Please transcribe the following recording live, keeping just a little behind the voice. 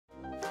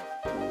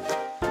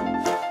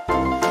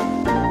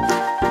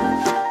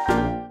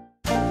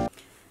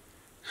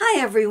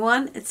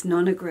everyone, it's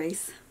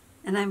NonnaGrace,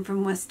 and I'm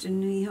from Western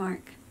New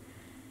York.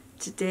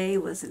 Today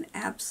was an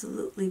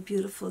absolutely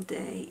beautiful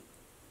day,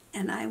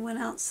 and I went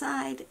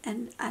outside,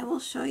 and I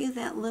will show you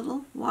that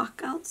little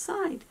walk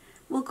outside.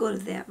 We'll go to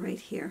that right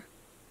here.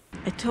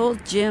 I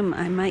told Jim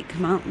I might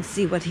come out and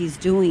see what he's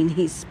doing.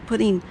 He's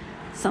putting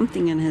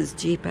something in his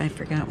Jeep. I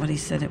forgot what he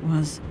said it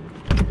was.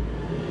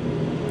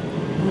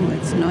 Oh,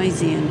 it's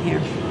noisy in here.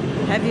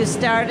 Have you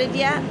started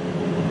yet?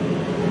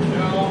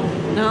 No.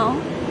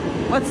 No?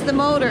 What's the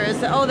motor?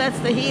 Oh, that's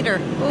the heater.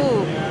 Ooh.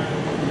 Yeah.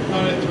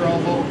 Thought I'd throw a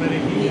little bit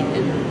of heat on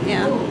there.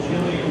 Yeah.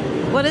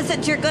 Chilly. What is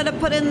it you're going to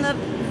put in the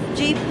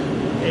Jeep?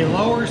 A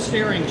lower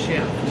steering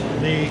shaft.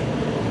 The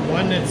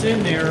one that's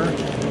in there,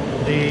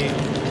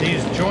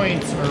 these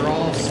joints are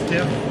all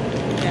stiff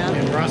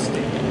and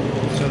rusty,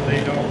 so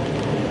they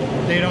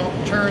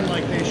don't turn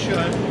like they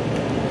should.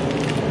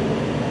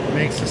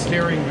 Makes the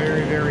steering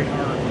very, very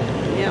hard.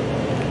 Yep.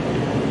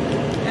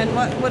 And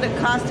what would it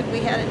cost if we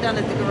had it done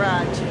at the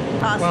garage?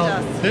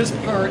 Well, this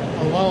part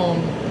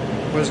alone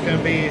was going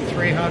to be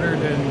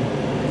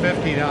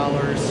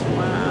 $350.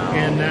 Wow.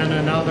 And then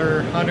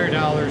another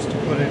 $100 to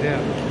put it in.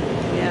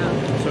 Yeah.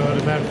 So it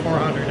would have been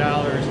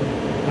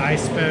 $400. I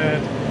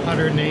spent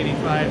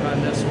 $185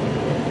 on this one.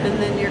 And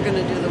then you're going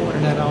to do the work.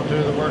 And then I'll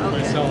do the work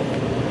myself.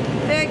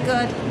 Very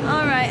good.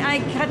 All right.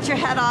 I cut your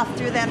head off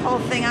through that whole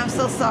thing. I'm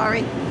so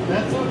sorry.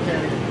 That's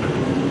okay.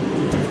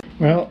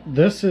 Well,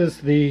 this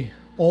is the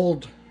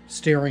old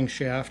steering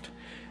shaft.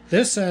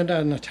 This end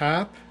on the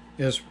top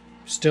is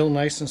still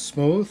nice and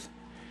smooth.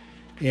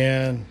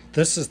 And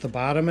this is the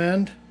bottom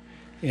end.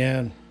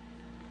 And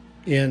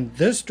in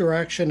this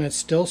direction, it's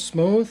still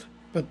smooth.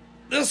 But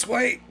this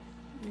way,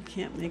 you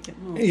can't make it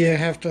move. You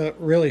have to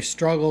really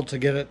struggle to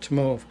get it to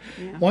move.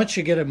 Yeah. Once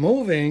you get it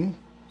moving,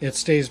 it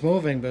stays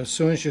moving. But as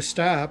soon as you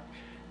stop,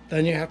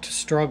 then you have to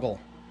struggle.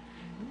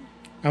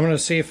 I'm going to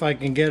see if I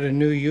can get a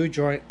new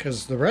U-joint,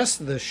 because the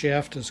rest of the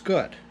shaft is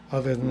good,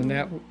 other than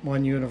that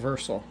one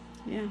universal.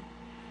 Yeah.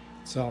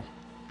 So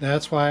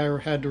that's why I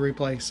had to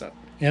replace it.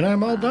 And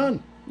I'm all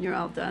done. You're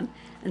all done.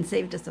 And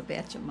saved us a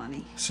batch of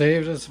money.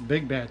 Saved us a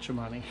big batch of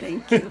money.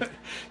 Thank you.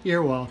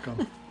 You're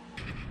welcome.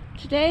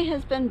 Today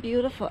has been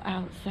beautiful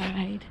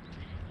outside.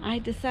 I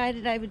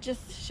decided I would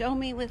just show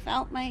me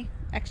without my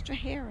extra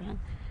hair on.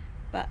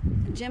 But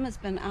Jim has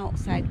been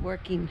outside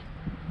working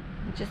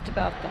just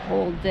about the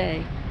whole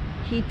day.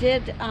 He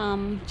did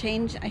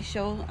change. I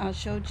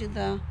showed you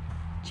the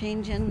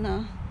change in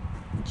the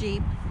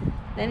Jeep.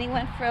 Then he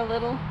went for a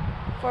little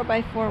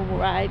 4x4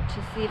 ride to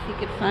see if he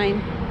could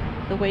find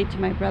the way to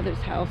my brother's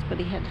house, but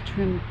he had to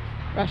trim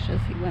rushes.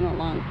 He went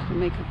along to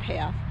make a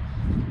path.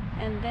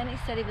 And then he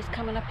said he was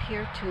coming up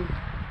here to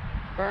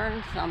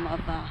burn some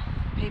of the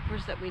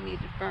papers that we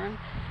needed burned.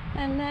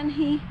 And then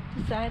he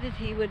decided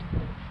he would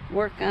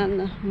work on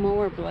the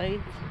mower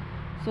blades.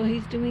 So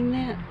he's doing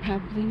that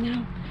probably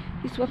now.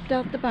 He swept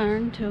out the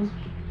barn too.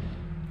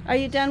 Are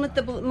you done with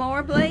the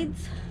mower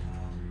blades,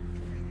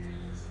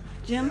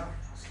 Jim?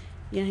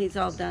 Yeah, he's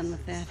all done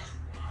with that.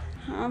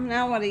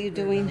 Now what are you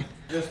doing?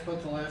 Just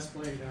put the last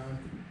blade on.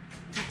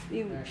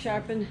 You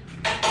sharpened.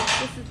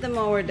 This is the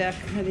mower deck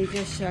that he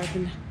just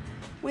sharpened.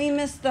 We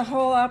missed the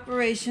whole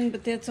operation,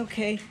 but that's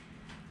okay,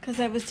 because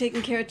I was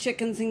taking care of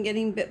chickens and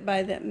getting bit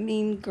by that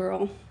mean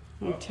girl.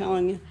 I'm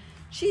telling you.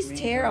 She's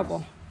terrible.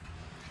 Girls.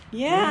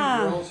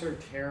 Yeah. Mean girls are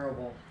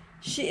terrible.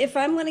 If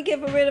I'm going to get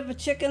rid of a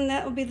chicken,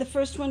 that will be the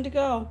first one to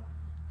go.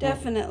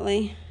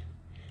 Definitely.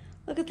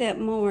 Look at that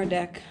mower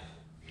deck.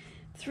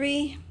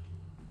 3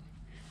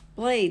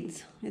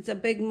 blades. It's a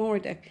big mower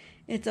deck.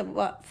 It's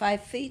what,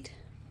 5 feet?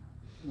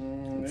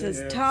 It's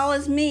as tall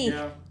as me.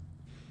 Yeah.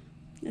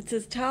 It's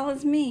as tall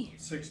as me.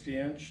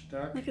 60-inch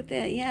deck. Look at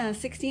that. Yeah,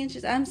 60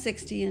 inches. I'm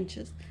 60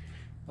 inches.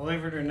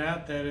 Believe it or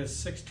not, that is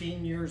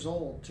 16 years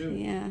old, too.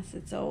 Yes,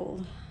 it's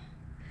old.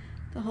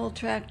 The whole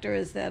tractor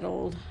is that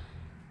old.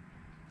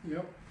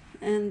 Yep.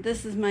 And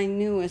this is my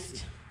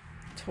newest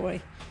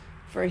toy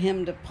for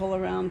him to pull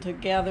around to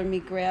gather me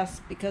grass,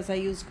 because I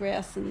use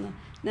grass in the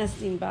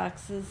nesting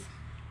boxes.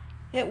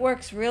 It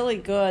works really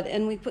good,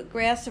 and we put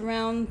grass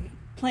around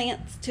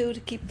plants too to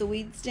keep the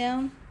weeds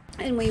down.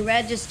 And we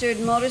registered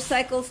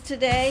motorcycles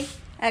today.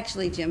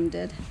 Actually, Jim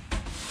did.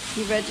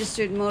 He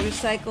registered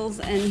motorcycles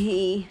and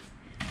he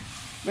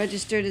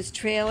registered his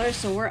trailer,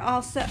 so we're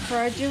all set for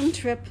our June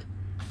trip.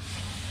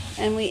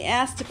 And we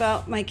asked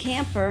about my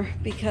camper,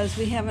 because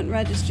we haven't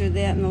registered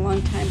that in a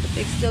long time, but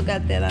they've still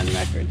got that on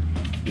record.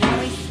 Now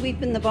we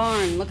sweep in the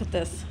barn. Look at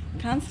this.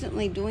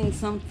 Constantly doing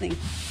something.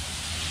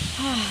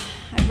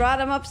 I brought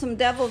him up some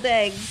deviled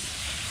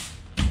eggs.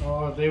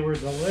 Oh, they were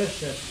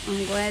delicious.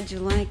 I'm glad you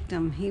liked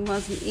them. He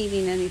wasn't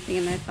eating anything,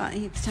 and I thought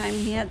it's time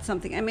he had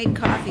something. I made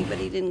coffee, but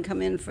he didn't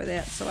come in for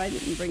that, so I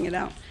didn't bring it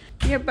out.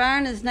 Your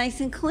barn is nice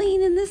and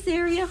clean in this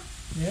area.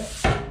 Yep.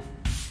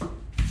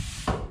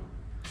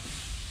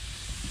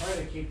 Try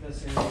to keep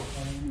this area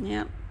clean.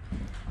 Yep.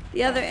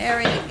 The other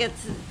area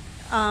gets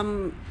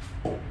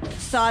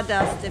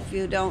sawdust if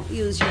you don't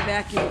use your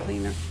vacuum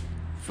cleaner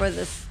for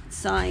the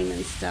sign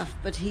and stuff,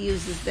 but he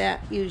uses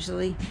that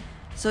usually.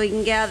 so he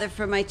can gather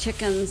for my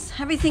chickens.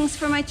 Everything's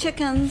for my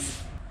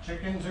chickens.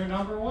 Chickens are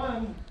number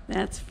one.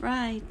 That's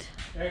right.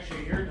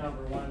 Actually, you're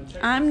number one.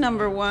 Chickens I'm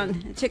number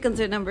one. Chickens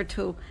are number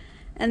two.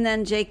 And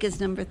then Jake is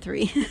number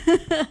 3.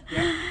 Yep.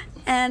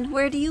 And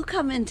where do you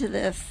come into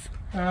this?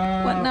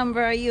 What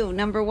number are you?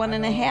 Number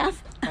 1.5?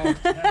 Oh,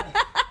 10.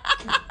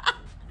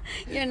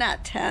 You're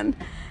not 10.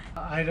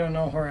 I don't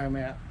know where I'm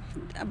at.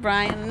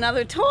 Bryan,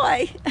 another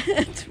toy.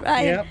 It's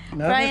Bryan. Yep,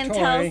 another Bryan toy.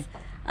 tells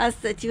us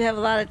that you have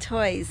a lot of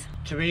toys.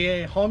 To be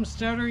a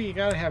homesteader, you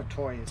gotta have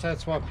toys.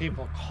 That's what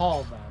people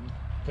call them.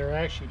 They're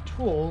actually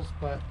tools,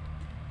 but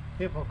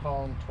people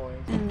call them toys.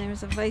 And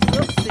there's a vice.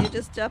 Oops, so you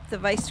just dropped the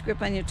vice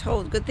grip on your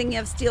toes. Good thing you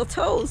have steel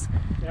toes.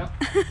 Yep.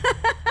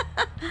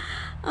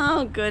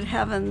 Oh, good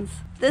heavens.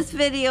 This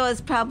video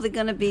is probably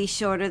going to be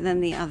shorter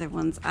than the other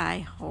ones, I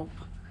hope.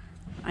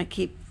 I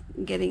keep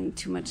getting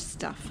too much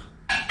stuff.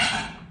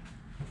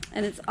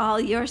 And it's all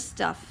your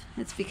stuff.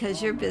 It's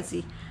because you're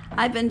busy.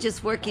 I've been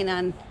just working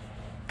on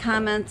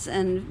comments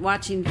and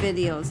watching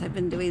videos. I've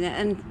been doing that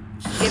and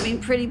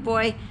giving Pretty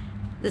Boy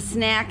the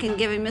snack and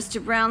giving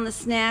Mr. Brown the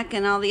snack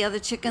and all the other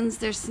chickens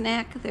their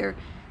snack, their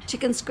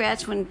chicken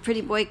scratch when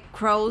Pretty Boy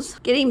crows.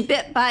 Getting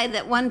bit by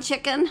that one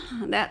chicken,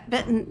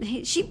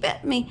 she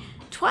bit me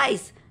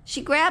twice.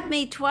 She grabbed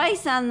me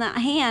twice on the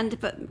hand,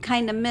 but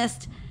kind of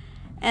missed.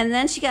 And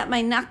then she got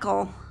my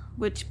knuckle,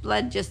 which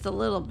bled just a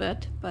little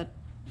bit, but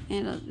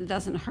you know, it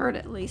doesn't hurt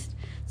at least.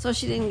 So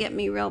she didn't get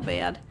me real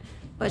bad.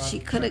 But she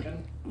could have,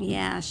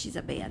 yeah, she's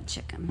a bad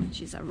chicken.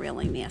 She's a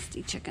really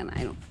nasty chicken.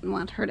 I don't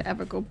want her to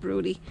ever go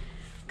broody,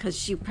 because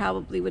she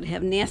probably would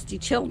have nasty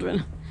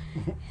children.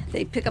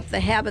 They pick up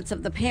the habits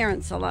of the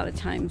parents a lot of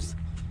times.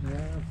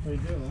 Yeah, they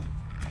do.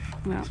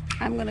 Well,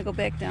 I'm going to go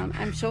back down.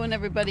 I'm showing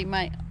everybody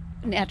my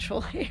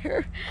natural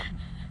hair.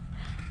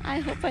 I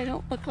hope I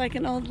don't look like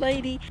an old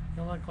lady.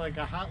 You look like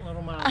a hot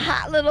little mama. A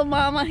hot little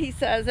mama, he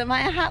says. Am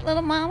I a hot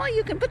little mama?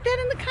 You can put that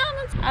in the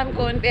comments. I'm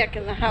going back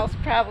in the house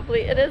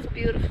probably. It is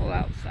beautiful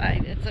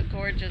outside. It's a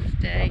gorgeous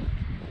day.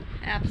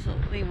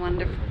 Absolutely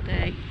wonderful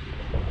day.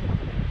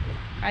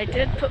 I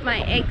did put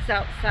my eggs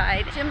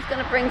outside. Jim's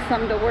going to bring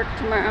some to work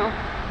tomorrow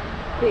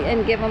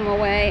and give them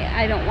away.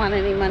 I don't want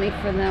any money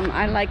for them.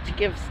 I like to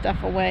give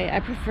stuff away.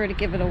 I prefer to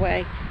give it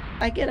away.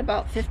 I get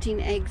about 15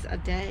 eggs a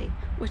day,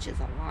 which is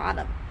a lot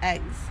of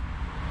eggs.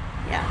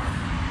 Yeah.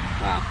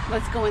 Well,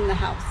 let's go in the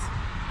house.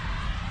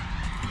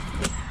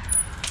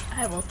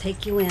 I will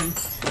take you in.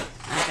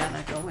 I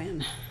gotta go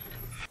in.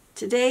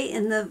 Today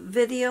in the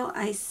video,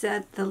 I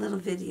said, the little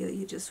video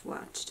you just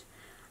watched,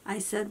 I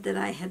said that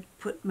I had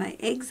put my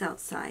eggs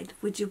outside.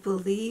 Would you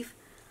believe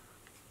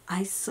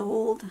I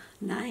sold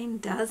 9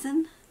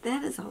 dozen?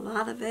 That is a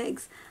lot of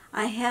eggs.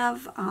 I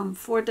have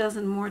 4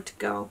 dozen more to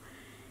go,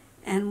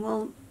 and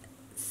we'll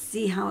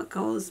see how it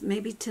goes.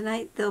 Maybe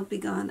tonight they'll be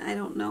gone. I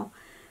don't know.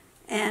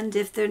 And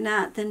if they're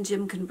not, then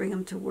Jim can bring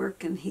them to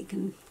work and he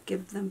can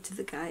give them to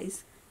the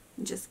guys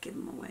and just give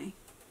them away,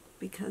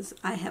 because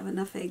I have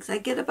enough eggs. I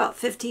get about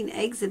 15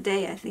 eggs a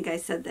day. I think I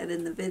said that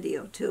in the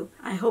video too.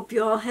 I hope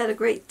you all had a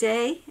great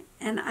day,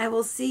 and I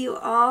will see you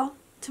all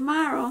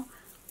tomorrow.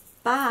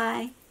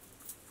 Bye.